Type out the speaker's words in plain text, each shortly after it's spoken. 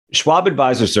Schwab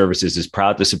Advisor Services is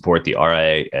proud to support the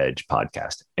RIA Edge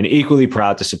podcast and equally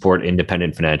proud to support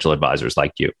independent financial advisors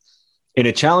like you. In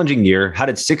a challenging year, how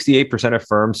did 68% of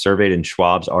firms surveyed in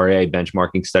Schwab's RIA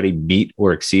benchmarking study meet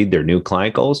or exceed their new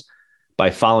client goals? By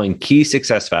following key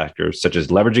success factors such as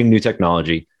leveraging new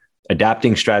technology,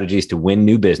 adapting strategies to win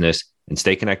new business, and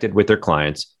stay connected with their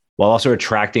clients, while also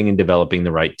attracting and developing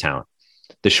the right talent.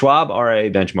 The Schwab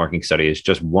RIA benchmarking study is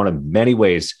just one of many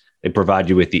ways they provide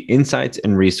you with the insights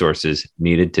and resources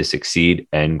needed to succeed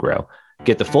and grow.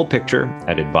 Get the full picture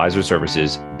at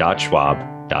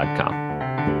advisorservices.schwab.com.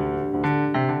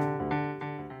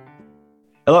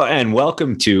 Hello and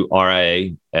welcome to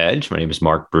RIA Edge. My name is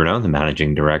Mark Bruno, the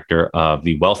Managing Director of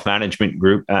the Wealth Management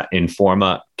Group at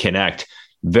Informa Connect.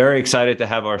 Very excited to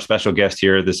have our special guest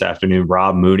here this afternoon,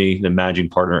 Rob Mooney, the Managing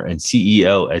Partner and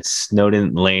CEO at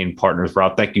Snowden Lane Partners.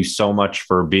 Rob, thank you so much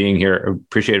for being here.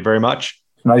 Appreciate it very much.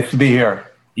 Nice to be here.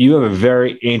 You have a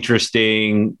very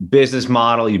interesting business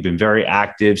model. You've been very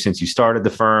active since you started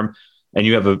the firm, and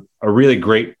you have a really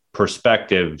great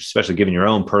perspective, especially given your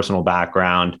own personal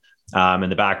background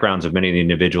and the backgrounds of many of the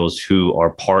individuals who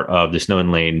are part of the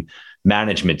Snowden Lane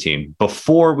management team.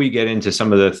 Before we get into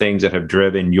some of the things that have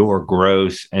driven your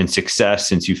growth and success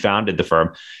since you founded the firm,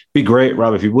 it'd be great,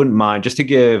 Rob, if you wouldn't mind, just to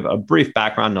give a brief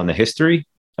background on the history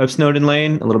of Snowden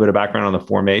Lane, a little bit of background on the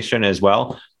formation as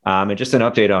well. And just an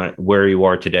update on where you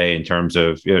are today in terms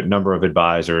of number of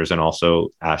advisors and also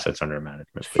assets under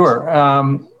management. Please. Sure.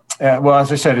 Well,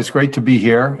 as I said, it's great to be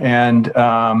here. And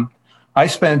I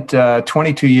spent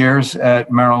 22 years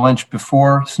at Merrill Lynch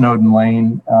before Snowden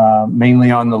Lane, mainly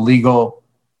on the legal,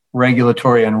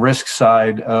 regulatory, and risk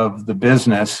side of the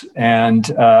business. And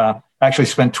actually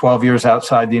spent 12 years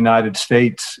outside the United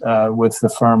States with the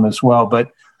firm as well. But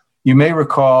you may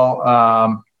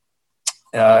recall,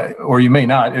 or you may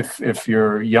not if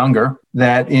you're younger,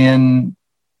 that in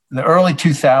the early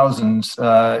 2000s,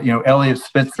 Eliot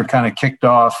Spitzer kind of kicked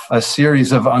off a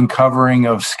series of uncovering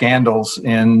of scandals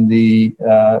in the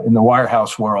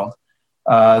wirehouse world.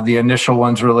 The initial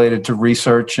ones related to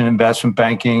research and investment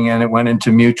banking, and it went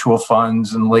into mutual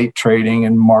funds and late trading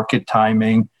and market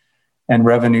timing and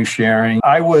revenue sharing.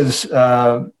 I was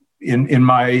in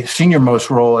my senior most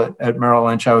role at Merrill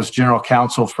Lynch, I was general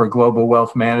counsel for global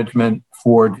wealth management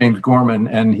for James Gorman,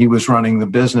 and he was running the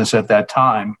business at that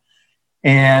time.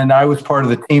 And I was part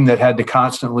of the team that had to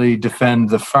constantly defend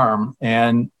the firm.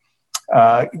 And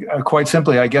quite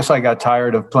simply, I guess I got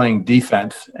tired of playing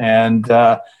defense. And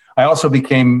I also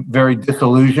became very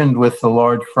disillusioned with the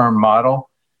large firm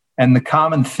model. And the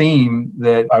common theme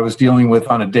that I was dealing with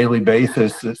on a daily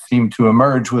basis that seemed to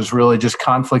emerge was really just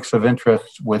conflicts of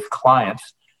interest with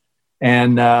clients.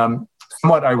 And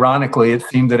somewhat ironically, it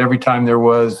seemed that every time there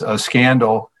was a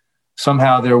scandal,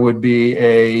 somehow there would be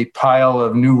a pile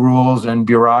of new rules and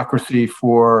bureaucracy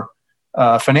for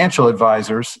financial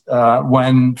advisors,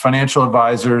 when financial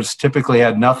advisors typically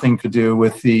had nothing to do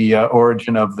with the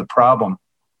origin of the problem.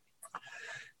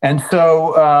 And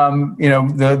so,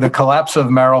 the collapse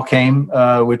of Merrill came,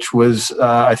 which was,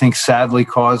 I think, sadly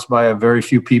caused by a very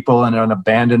few people and an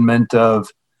abandonment of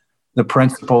the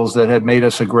principles that had made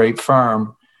us a great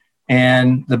firm.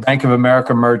 And the Bank of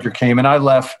America merger came, and I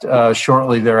left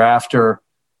shortly thereafter.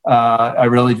 I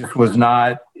really just was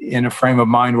not in a frame of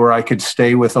mind where I could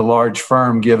stay with a large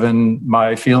firm, given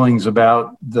my feelings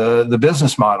about the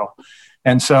business model.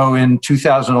 And so in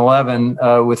 2011,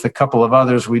 with a couple of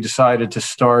others, we decided to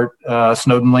start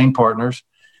Snowden Lane Partners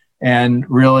and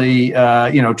really,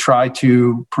 try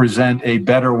to present a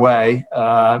better way.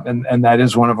 And that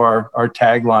is one of our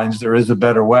taglines, there is a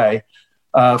better way.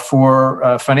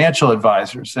 For financial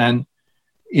advisors. And,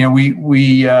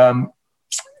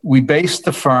 we based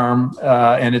the firm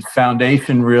and its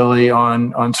foundation really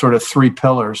on sort of three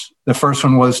pillars. The first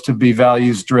one was to be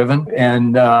values driven,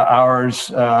 and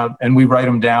ours, and we write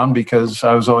them down because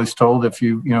I was always told if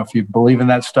you believe in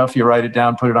that stuff, you write it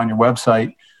down, put it on your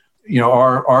website.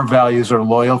 Our values are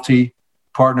loyalty,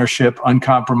 partnership,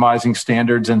 uncompromising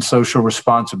standards, and social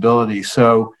responsibility.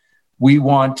 So we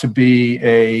want to be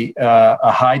a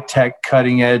high-tech,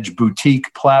 cutting-edge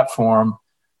boutique platform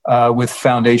with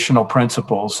foundational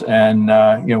principles, and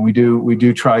we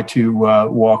do try to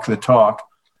walk the talk.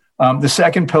 The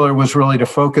second pillar was really to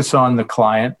focus on the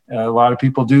client. A lot of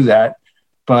people do that,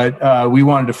 but we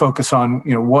wanted to focus on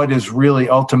what is really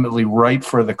ultimately right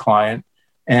for the client,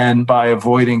 and by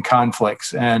avoiding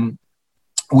conflicts. And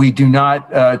we do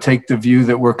not take the view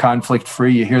that we're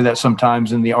conflict-free. You hear that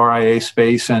sometimes in the RIA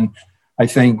space, and I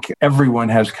think everyone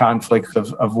has conflicts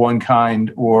of one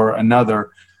kind or another,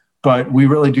 but we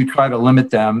really do try to limit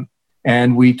them.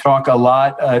 And we talk a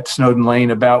lot at Snowden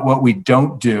Lane about what we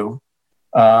don't do.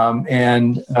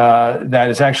 And that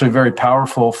is actually very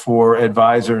powerful for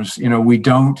advisors. We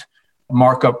don't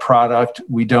mark up product.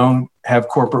 We don't have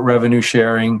corporate revenue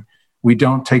sharing. We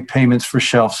don't take payments for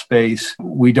shelf space.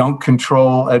 We don't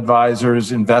control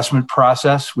advisors' investment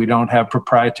process. We don't have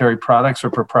proprietary products or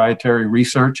proprietary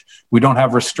research. We don't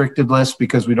have restricted lists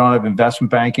because we don't have investment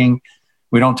banking.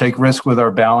 We don't take risk with our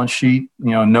balance sheet,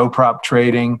 no prop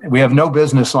trading. We have no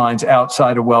business lines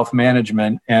outside of wealth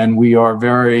management, and we are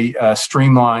very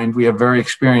streamlined. We have very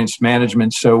experienced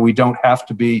management, so we don't have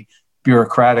to be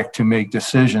bureaucratic to make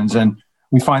decisions. And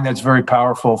we find that's very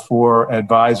powerful for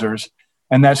advisors.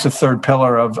 And that's the third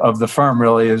pillar of the firm,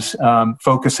 really, is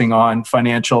focusing on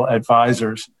financial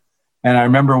advisors. And I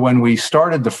remember when we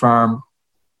started the firm,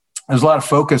 there's a lot of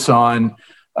focus on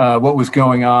what was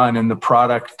going on in the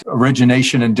product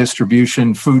origination and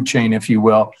distribution food chain, if you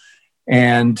will.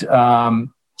 And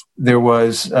there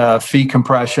was fee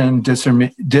compression,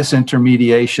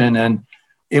 disintermediation. And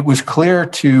it was clear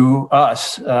to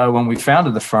us when we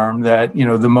founded the firm that,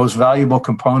 the most valuable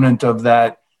component of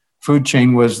that food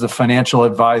chain was the financial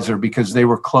advisor, because they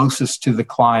were closest to the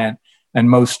client and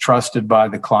most trusted by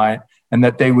the client, and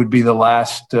that they would be the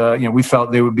last, we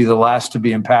felt they would be the last to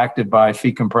be impacted by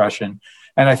fee compression.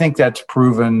 And I think that's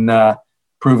proven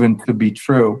to be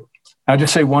true. I'll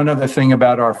just say one other thing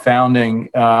about our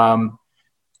founding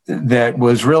that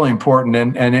was really important,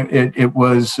 and it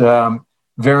was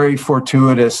very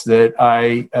fortuitous that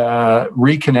I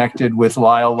reconnected with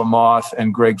Lyle Lamothe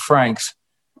and Greg Franks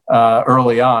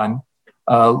early on.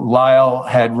 Lyle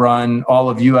had run all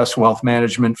of U.S. wealth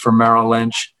management for Merrill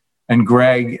Lynch, and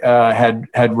Greg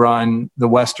had run the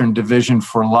Western division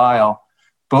for Lyle.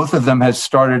 Both of them had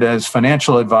started as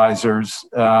financial advisors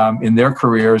in their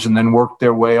careers and then worked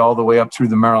their way all the way up through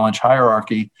the Merrill Lynch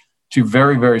hierarchy to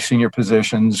very, very senior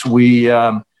positions. We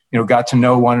got to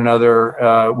know one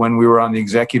another when we were on the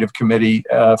executive committee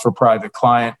for Private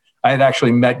Client. I had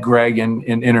actually met Greg in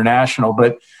International,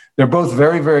 but they're both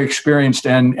very, very experienced,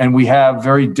 and we have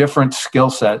very different skill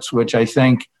sets, which I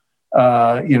think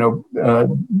bodes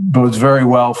very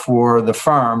well for the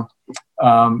firm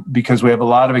because we have a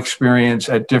lot of experience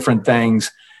at different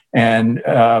things, and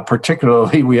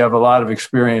particularly we have a lot of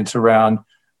experience around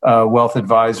wealth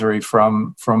advisory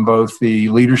from both the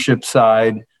leadership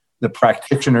side, the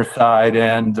practitioner side,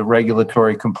 and the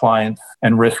regulatory compliance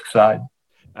and risk side.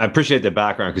 I appreciate the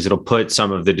background because it'll put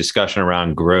some of the discussion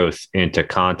around growth into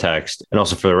context. And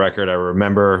also for the record, I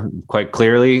remember quite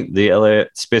clearly the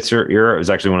Eliot Spitzer era. It was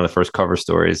actually one of the first cover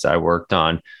stories I worked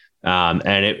on. And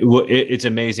it's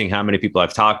amazing how many people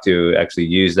I've talked to actually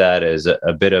use that as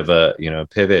a bit of a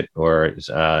pivot or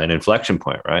an inflection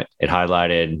point, right? It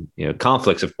highlighted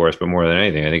conflicts, of course, but more than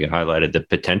anything, I think it highlighted the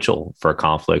potential for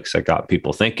conflicts that got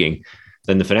people thinking.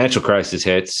 Then the financial crisis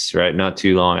hits, right? Not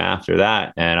too long after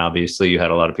that. And obviously you had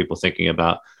a lot of people thinking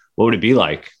about what would it be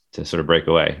like to sort of break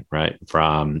away, right?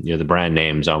 From, the brand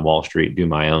names on Wall Street, do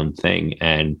my own thing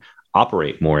and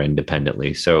operate more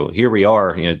independently. So here we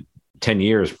are, 10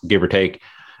 years, give or take,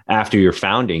 after your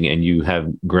founding, and you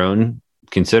have grown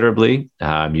considerably.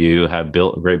 You have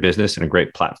built a great business and a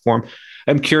great platform.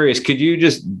 I'm curious, could you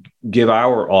just give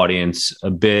our audience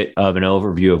a bit of an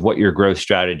overview of what your growth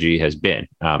strategy has been?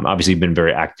 Obviously, you've been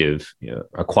very active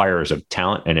acquirers of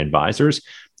talent and advisors.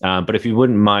 But if you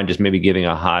wouldn't mind just maybe giving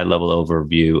a high level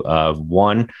overview of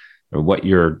one, or what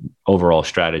your overall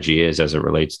strategy is as it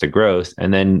relates to growth.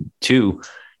 And then two,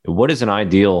 what is an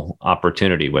ideal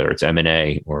opportunity, whether it's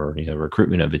M&A or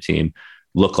recruitment of a team,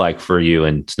 look like for you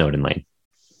in Snowden Lane?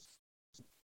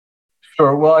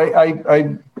 Sure. Well,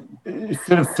 I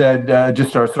should have said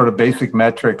just our sort of basic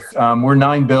metrics. We're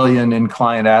 $9 billion in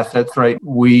client assets, right?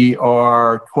 We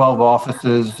are 12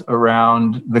 offices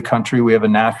around the country. We have a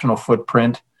national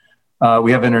footprint.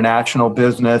 We have international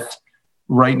business.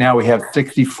 Right now, we have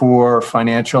 64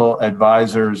 financial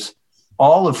advisors,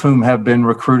 all of whom have been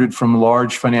recruited from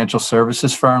large financial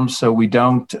services firms. So we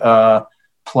don't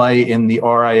play in the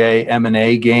RIA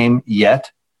M&A game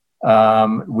yet.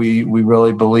 We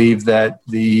really believe that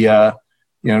the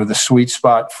sweet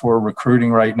spot for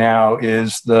recruiting right now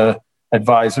is the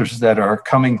advisors that are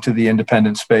coming to the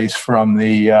independent space from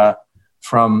the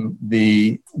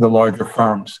larger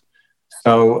firms.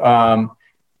 So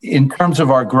in terms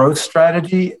of our growth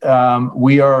strategy,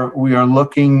 we are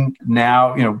looking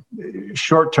now.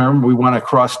 Short term, we want to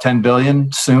cross 10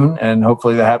 billion soon, and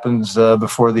hopefully that happens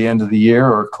before the end of the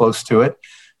year or close to it.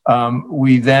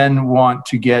 We then want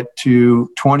to get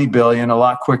to 20 billion a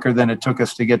lot quicker than it took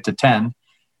us to get to 10.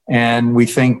 And we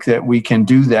think that we can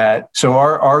do that. So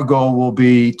our goal will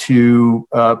be to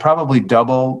probably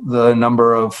double the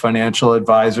number of financial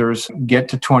advisors, get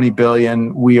to 20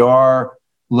 billion. We are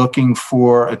looking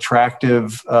for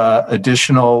attractive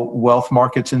additional wealth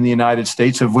markets in the United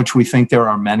States, of which we think there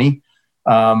are many.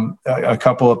 A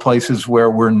couple of places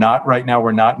where we're not right now,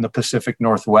 we're not in the Pacific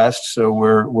Northwest, so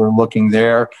we're looking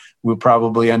there. We'll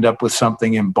probably end up with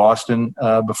something in Boston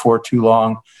before too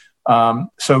long.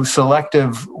 So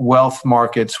selective wealth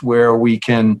markets where we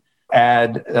can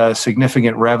add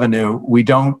significant revenue. We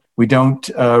don't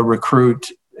recruit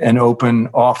and open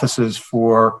offices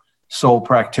for sole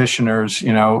practitioners.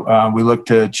 We look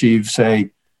to achieve,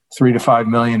 say, 3 to 5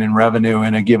 million in revenue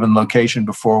in a given location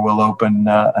before we'll open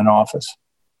an office.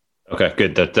 Okay,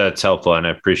 good. That's helpful, and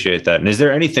I appreciate that. And is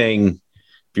there anything,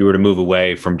 if you were to move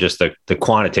away from just the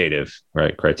quantitative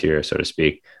criteria, so to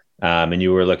speak, and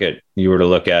you were to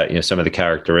look at some of the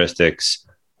characteristics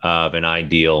of an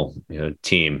ideal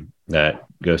team that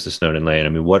goes to Snowden Lane? I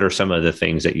mean, what are some of the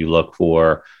things that you look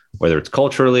for, whether it's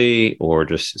culturally or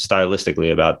just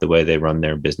stylistically, about the way they run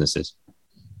their businesses?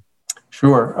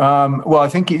 Sure. Well, I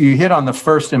think you hit on the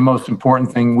first and most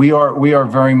important thing. We are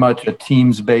very much a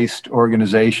teams-based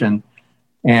organization,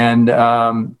 and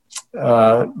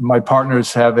my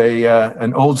partners have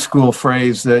an old school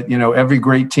phrase that every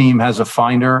great team has a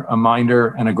finder, a minder,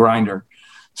 and a grinder.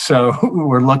 So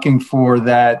we're looking for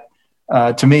that.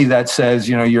 To me, that says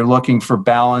you're looking for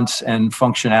balance and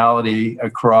functionality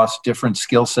across different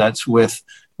skill sets with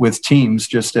teams,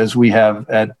 just as we have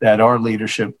at our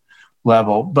leadership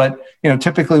level. But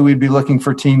typically we'd be looking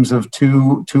for teams of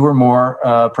two or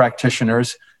more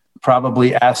practitioners,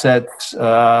 probably assets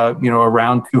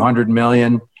around 200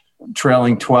 million,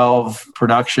 trailing 12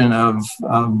 production of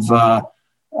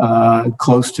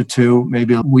close to 2.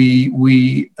 Maybe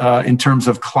we in terms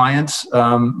of clients,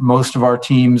 most of our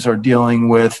teams are dealing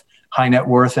with high net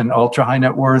worth and ultra high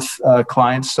net worth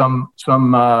clients, some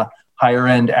higher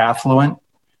end affluent.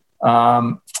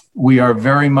 We are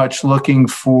very much looking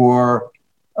for,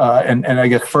 and I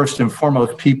guess first and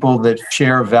foremost, people that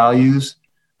share values,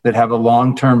 that have a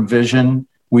long-term vision.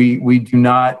 We do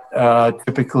not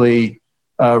typically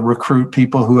recruit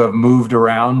people who have moved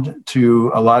around to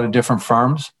a lot of different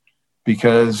firms,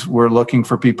 because we're looking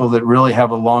for people that really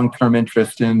have a long-term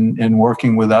interest in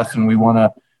working with us, and we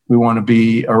want to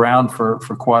be around for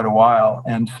quite a while.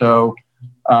 And so,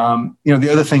 the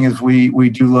other thing is we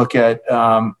do look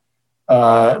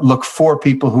for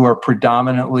people who are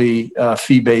predominantly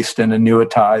fee-based and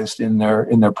annuitized in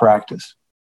their practice.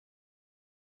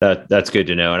 That's good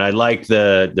to know. And I like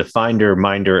the finder,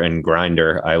 minder, and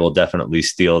grinder. I will definitely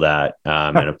steal that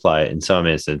and apply it in some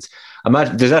instance.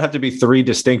 Does that have to be 3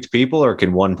 distinct people, or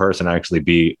can one person actually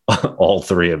be all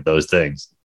 3 of those things?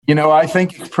 I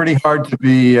think it's pretty hard to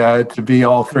be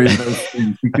all 3 of those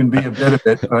things. You can be a bit of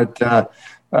it, but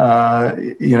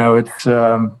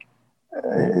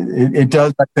it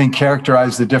does, I think,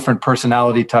 characterize the different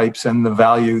personality types and the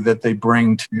value that they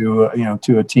bring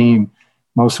to a team.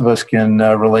 Most of us can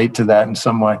relate to that in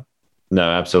some way. No,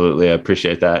 absolutely. I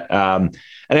appreciate that. And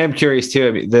I'm curious too,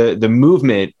 I mean, the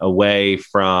movement away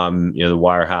from, the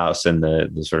wirehouse and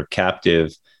the sort of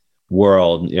captive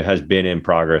world has been in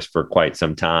progress for quite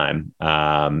some time.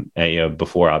 And,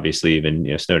 before obviously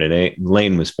even, Snowden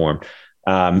Lane was formed.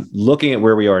 Looking at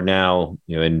where we are now,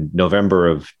 in November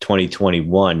of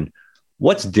 2021,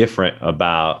 what's different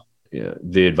about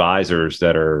the advisors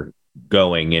that are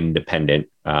going independent?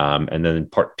 And then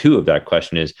part 2 of that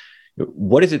question is,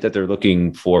 what is it that they're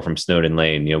looking for from Snowden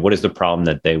Lane? What is the problem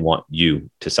that they want you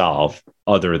to solve,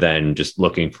 other than just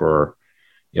looking for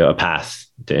a path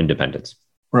to independence?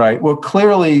 Right. Well,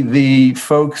 clearly the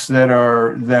folks that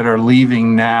are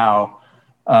leaving now,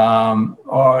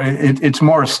 it's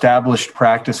more established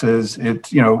practices.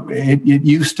 It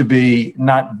used to be,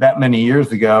 not that many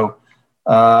years ago,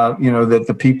 that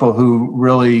the people who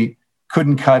really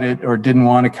couldn't cut it or didn't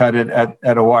want to cut it at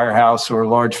a wirehouse or a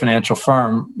large financial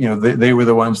firm, they were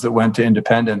the ones that went to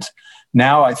independence.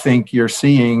 Now I think you're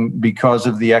seeing, because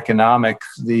of the economics,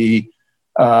 the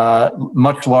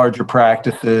much larger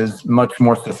practices, much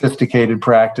more sophisticated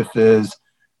practices,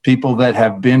 people that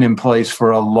have been in place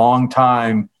for a long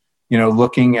time,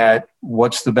 looking at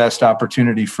what's the best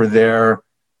opportunity for their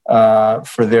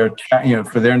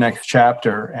next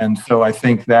chapter. And so I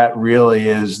think that really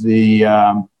is the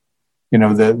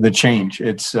change.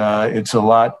 It's a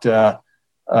lot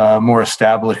more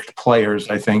established players,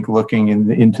 I think, looking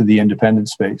into the independent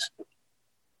space.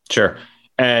 Sure.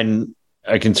 And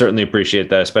I can certainly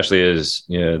appreciate that, especially as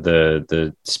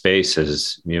the space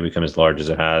has become as large as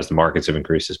it has. The markets have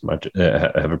increased as much,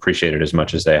 have appreciated as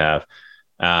much as they have,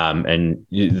 and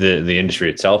the industry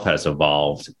itself has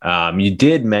evolved. You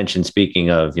did mention, speaking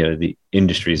of the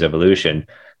industry's evolution,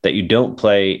 that you don't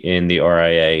play in the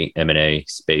RIA M&A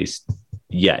space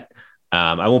yet.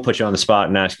 I won't put you on the spot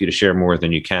and ask you to share more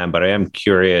than you can, but I am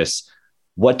curious,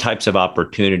 what types of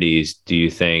opportunities do you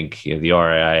think the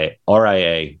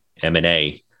RIA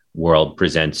M&A world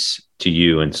presents to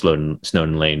you and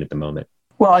Snowden Lane at the moment?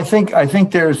 Well, I think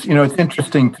there's, it's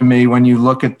interesting to me when you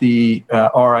look at the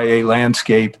RIA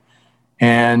landscape,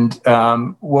 and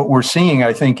what we're seeing,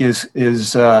 I think,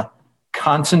 is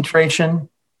concentration,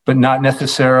 but not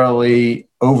necessarily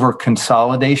over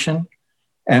consolidation.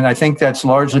 And I think that's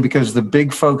largely because the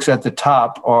big folks at the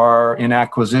top are in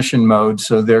acquisition mode,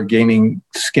 so they're gaining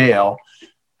scale.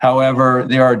 However,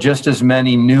 there are just as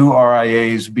many new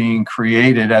RIAs being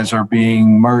created as are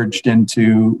being merged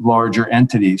into larger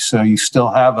entities. So you still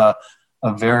have a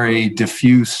very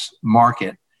diffuse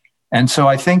market. And so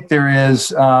I think there is,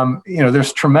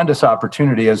 there's tremendous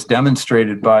opportunity as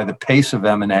demonstrated by the pace of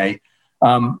M&A.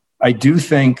 I do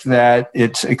think that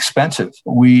it's expensive.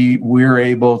 We're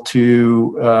able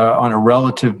to, on a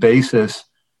relative basis,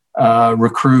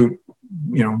 recruit,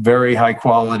 very high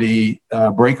quality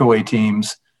breakaway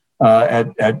teams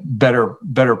at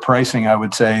better pricing, I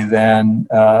would say, than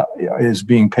is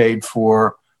being paid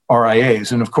for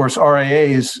RIAs. And of course,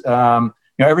 RIAs,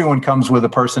 everyone comes with a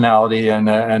personality and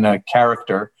a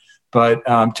character, but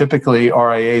typically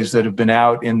RIAs that have been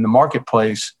out in the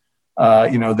marketplace,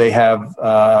 they have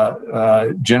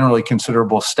generally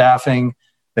considerable staffing.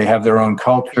 They have their own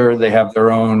culture. They have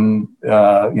their own,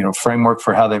 framework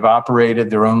for how they've operated,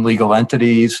 their own legal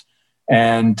entities,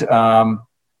 and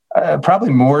probably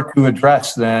more to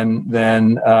address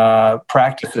than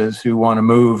practices who want to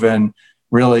move. And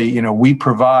really, we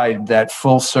provide that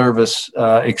full service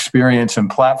experience and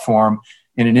platform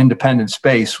in an independent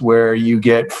space where you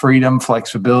get freedom,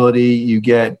 flexibility, you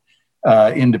get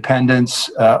independence,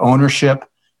 ownership,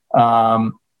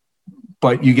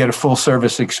 but you get a full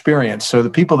service experience. So the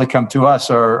people that come to us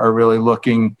are really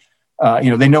looking,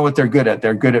 they know what they're good at.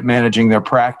 They're good at managing their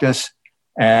practice,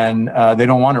 and they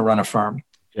don't want to run a firm.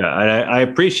 Yeah, and I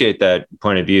appreciate that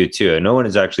point of view too. No one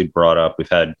has actually brought up, we've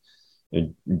had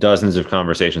dozens of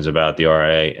conversations about the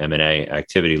RIA M&A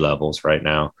activity levels right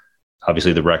now.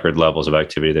 Obviously, the record levels of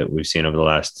activity that we've seen over the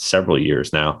last several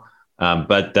years now.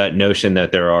 But that notion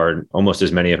that there are almost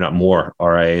as many, if not more,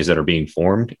 RIAs that are being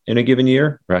formed in a given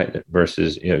year, right,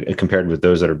 versus compared with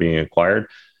those that are being acquired,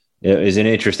 is an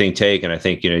interesting take. And I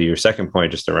think your second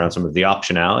point, just around some of the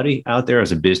optionality out there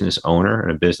as a business owner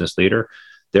and a business leader,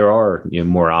 there are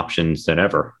more options than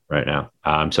ever right now.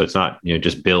 So it's not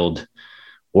just build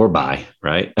or buy,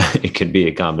 right? It could be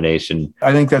a combination.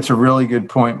 I think that's a really good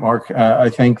point, Mark. I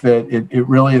think that it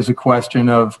really is a question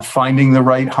of finding the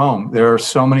right home. There are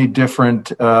so many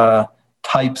different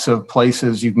types of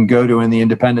places you can go to in the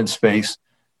independent space,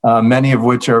 many of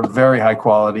which are very high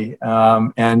quality,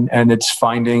 and it's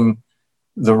finding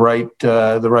the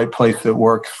right place that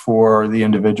works for the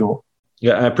individual.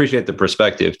 Yeah, I appreciate the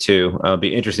perspective too. It'll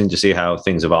be interesting to see how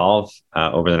things evolve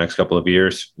over the next couple of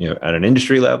years, at an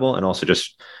industry level, and also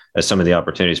just as some of the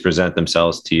opportunities present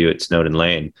themselves to you at Snowden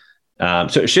Lane.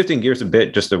 So shifting gears a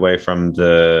bit, just away from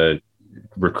the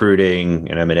recruiting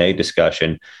and M&A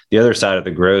discussion, the other side of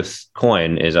the growth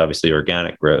coin is obviously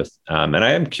organic growth. And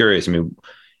I am curious.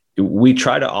 We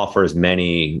try to offer as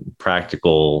many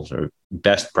practical sort of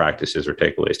best practices or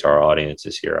takeaways to our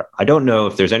audiences here. I don't know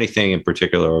if there's anything in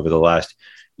particular over the last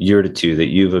year to two that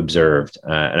you've observed.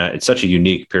 And it's such a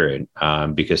unique period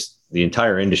because the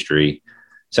entire industry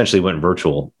essentially went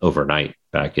virtual overnight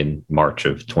back in March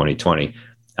of 2020.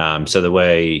 So the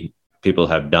way people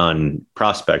have done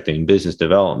prospecting, business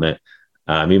development,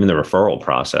 even the referral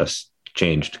process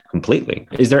changed completely.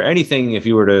 Is there anything, if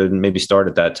you were to maybe start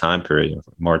at that time period,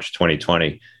 March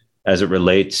 2020, as it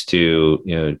relates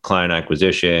to client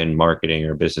acquisition, marketing,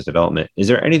 or business development, is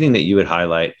there anything that you would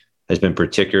highlight has been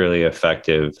particularly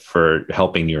effective for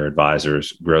helping your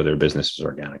advisors grow their businesses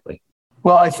organically?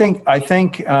 Well, I think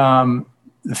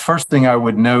the first thing I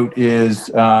would note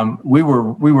is we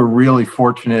were really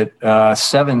fortunate.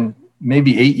 7,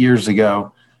 maybe 8 years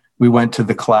ago, we went to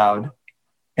the cloud.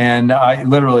 And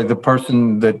the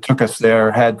person that took us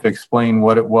there had to explain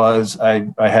what it was.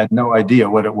 I had no idea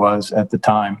what it was at the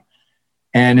time.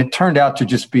 And it turned out to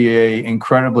just be an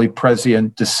incredibly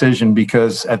prescient decision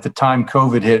because at the time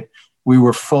COVID hit, we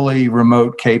were fully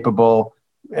remote capable.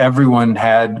 Everyone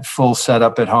had full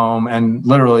setup at home. And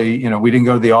literally, we didn't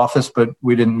go to the office, but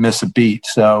we didn't miss a beat.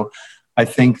 So I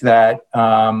think that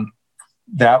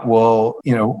that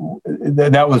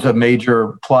was a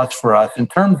major plus for us. In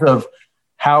terms of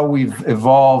how we've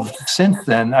evolved since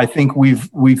then, I think we've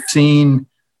seen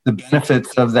the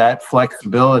benefits of that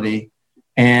flexibility,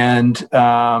 and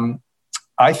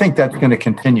I think that's going to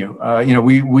continue.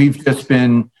 We've just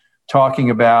been talking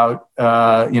about,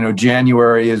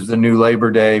 January is the new Labor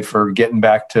Day for getting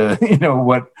back to,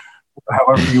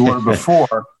 however you were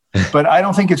before. But I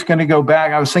don't think it's going to go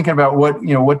back. I was thinking about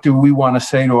what do we want to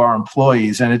say to our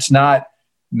employees? And it's not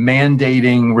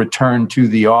mandating return to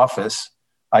the office.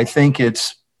 I think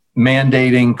it's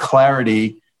mandating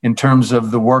clarity in terms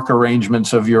of the work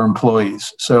arrangements of your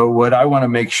employees. So what I want to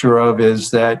make sure of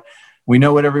is that we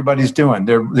know what everybody's doing.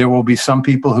 There will be some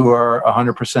people who are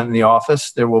 100% in the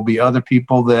office. There will be other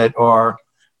people that are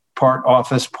part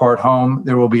office, part home.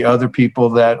 There will be other people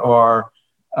that are,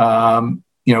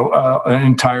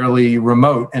 entirely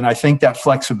remote. And I think that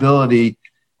flexibility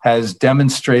has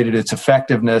demonstrated its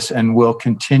effectiveness and will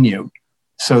continue.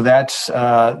 So that's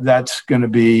going to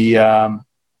be,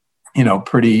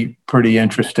 pretty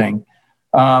interesting.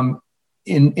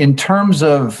 In terms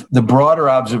of the broader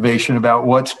observation about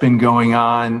what's been going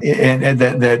on and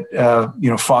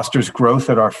that fosters growth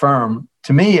at our firm,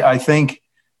 to me, I think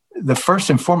the first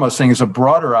and foremost thing is a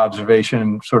broader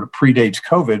observation, sort of predates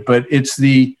COVID, but it's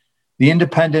the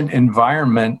independent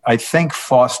environment, I think,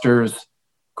 fosters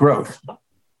growth.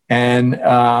 And,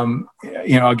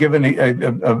 I'll give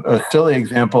a silly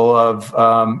example of,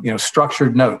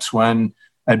 structured notes. When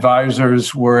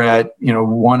advisors were at,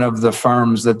 one of the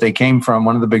firms that they came from,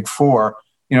 one of the big four,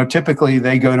 typically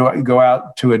they go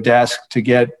out to a desk to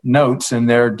get notes and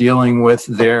they're dealing with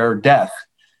their desk.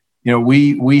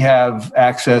 We have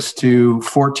access to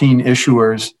 14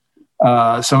 issuers,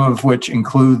 some of which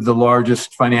include the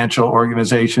largest financial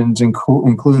organizations,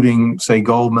 including, say,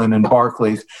 Goldman and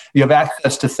Barclays. You have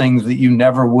access to things that you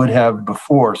never would have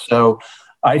before. So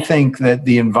I think that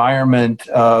the environment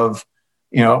of,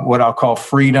 what I'll call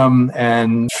freedom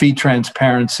and fee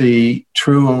transparency,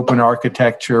 true open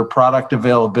architecture, product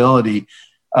availability,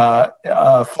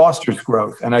 fosters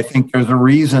growth. And I think there's a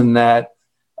reason that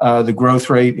the growth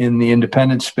rate in the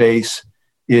independent space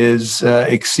is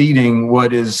exceeding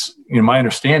what is, my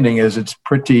understanding is it's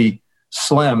pretty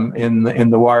slim in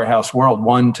the wirehouse world,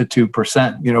 1% to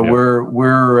 2%. Yeah.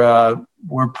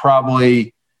 We're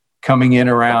probably coming in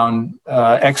around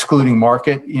excluding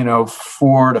market,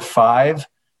 4 to 5.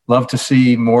 Love to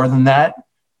see more than that,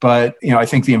 but I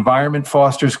think the environment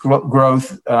fosters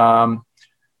growth.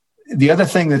 The other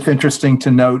thing that's interesting to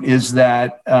note is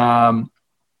that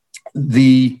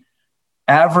the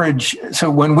average.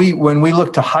 So when we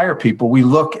look to hire people, we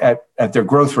look at their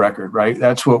growth record, right?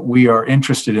 That's what we are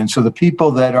interested in. So the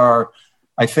people that are,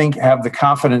 I think, have the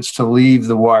confidence to leave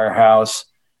the wirehouse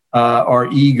are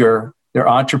eager, they're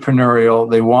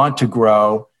entrepreneurial, they want to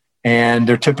grow, and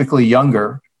they're typically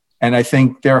younger. And I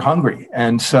think they're hungry.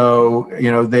 And so,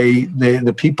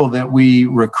 the people that we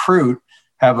recruit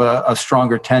have a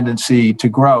stronger tendency to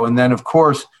grow. And then, of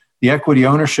course, the equity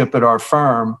ownership at our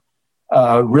firm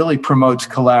really promotes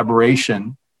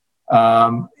collaboration.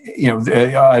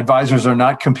 Advisors are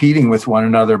not competing with one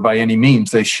another by any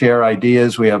means. They share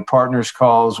ideas. We have partners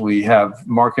calls. We have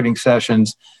marketing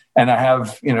sessions. And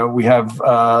we have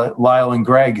Lyle and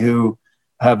Greg who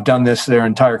have done this their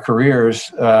entire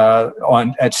careers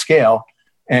at scale.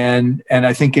 And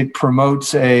I think it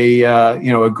promotes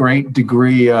a great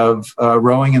degree of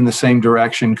rowing in the same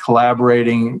direction,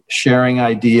 collaborating, sharing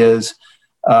ideas,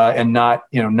 and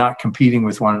not competing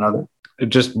with one another.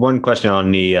 Just one question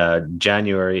on the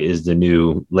January is the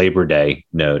new Labor Day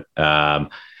note.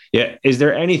 Is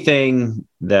there anything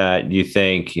that you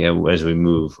think, as we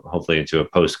move hopefully into a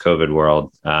post-COVID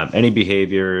world, any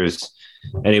behaviors,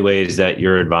 any ways that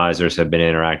your advisors have been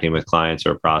interacting with clients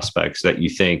or prospects that you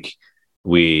think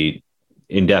we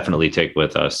indefinitely take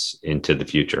with us into the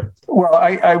future? Well,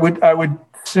 I would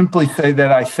simply say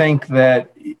that I think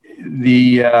that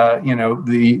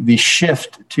the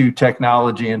shift to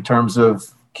technology in terms of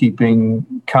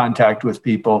keeping contact with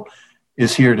people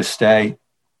is here to stay,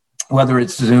 whether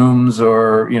it's Zooms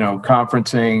or,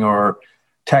 conferencing or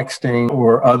texting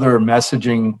or other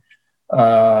messaging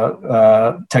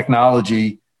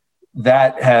technology.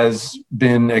 That has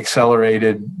been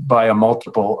accelerated by a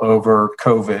multiple over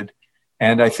COVID.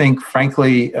 And I think,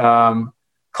 frankly,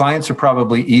 clients are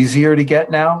probably easier to get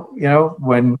now.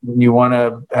 When you want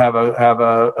to have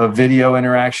a video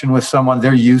interaction with someone,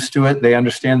 they're used to it. They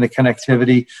understand the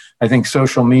connectivity. I think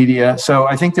social media. So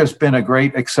I think there's been a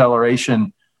great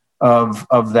acceleration of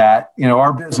that.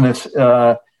 Our business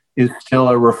is still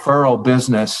a referral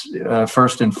business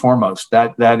first and foremost.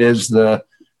 That is the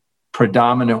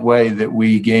predominant way that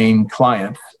we gain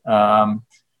clients. And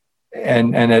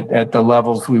at the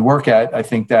levels we work at, I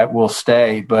think that will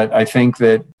stay. But I think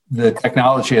that the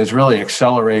technology has really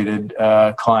accelerated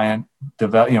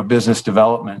business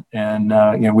development.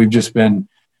 And, we've just been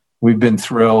we've been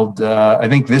thrilled. I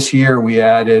think this year we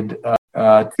added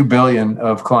 $2 billion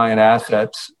of client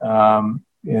assets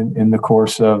in the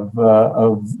course of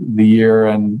the year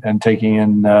and taking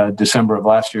in December of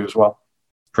last year as well.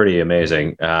 Pretty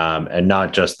amazing. And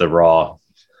not just the raw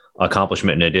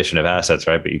accomplishment and addition of assets,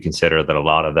 right? But you consider that a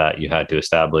lot of that you had to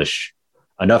establish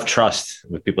enough trust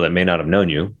with people that may not have known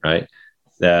you, right?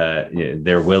 That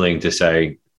they're willing to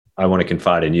say, I want to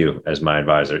confide in you as my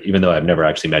advisor, even though I've never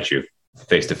actually met you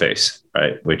face to face,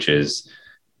 right? Which is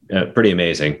pretty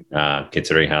amazing,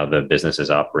 considering how the business has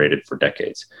operated for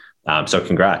decades. So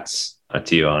congrats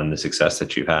to you on the success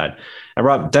that you've had. And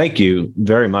Rob, thank you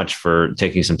very much for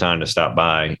taking some time to stop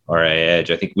by RIA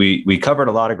Edge. I think we covered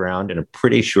a lot of ground in a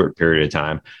pretty short period of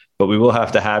time, but we will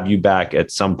have to have you back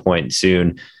at some point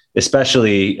soon,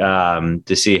 especially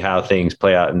to see how things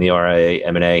play out in the RIA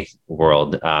M&A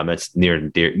world. It's near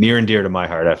and dear to my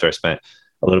heart after I spent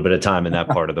a little bit of time in that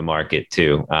part of the market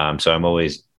too. So I'm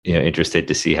always interested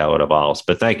to see how it evolves.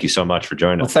 But thank you so much for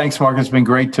joining us. Well, thanks, Mark. It's been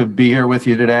great to be here with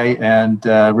you today, and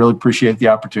really appreciate the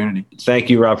opportunity. Thank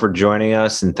you, Rob, for joining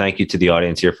us, and thank you to the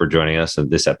audience here for joining us on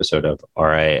this episode of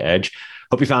RIA Edge.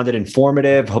 Hope you found it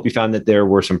informative. Hope you found that there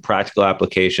were some practical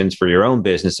applications for your own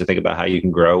business to think about how you can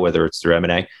grow, whether it's through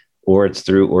M&A or it's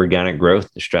through organic growth.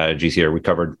 The strategies here, we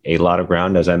covered a lot of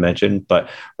ground, as I mentioned, but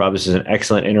Rob, this is an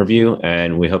excellent interview,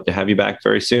 and we hope to have you back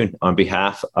very soon. On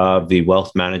behalf of the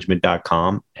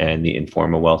wealthmanagement.com and the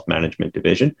Informa Wealth Management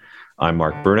Division, I'm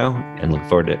Mark Bruno, and look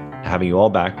forward to having you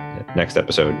all back at the next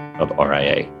episode of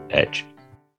RIA Edge.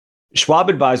 Schwab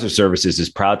Advisor Services is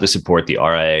proud to support the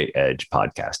RIA Edge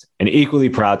podcast, and equally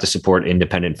proud to support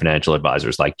independent financial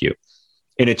advisors like you.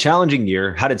 In a challenging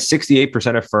year, how did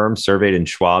 68% of firms surveyed in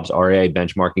Schwab's RIA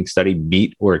benchmarking study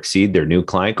meet or exceed their new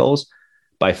client goals?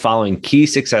 By following key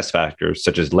success factors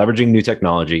such as leveraging new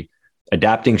technology,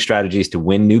 adapting strategies to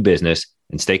win new business,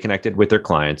 and stay connected with their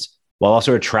clients, while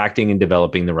also attracting and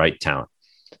developing the right talent.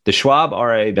 The Schwab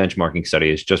RIA benchmarking study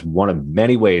is just one of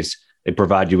many ways they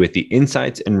provide you with the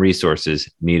insights and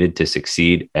resources needed to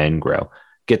succeed and grow.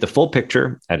 Get the full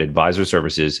picture at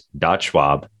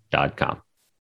advisorservices.schwab.com.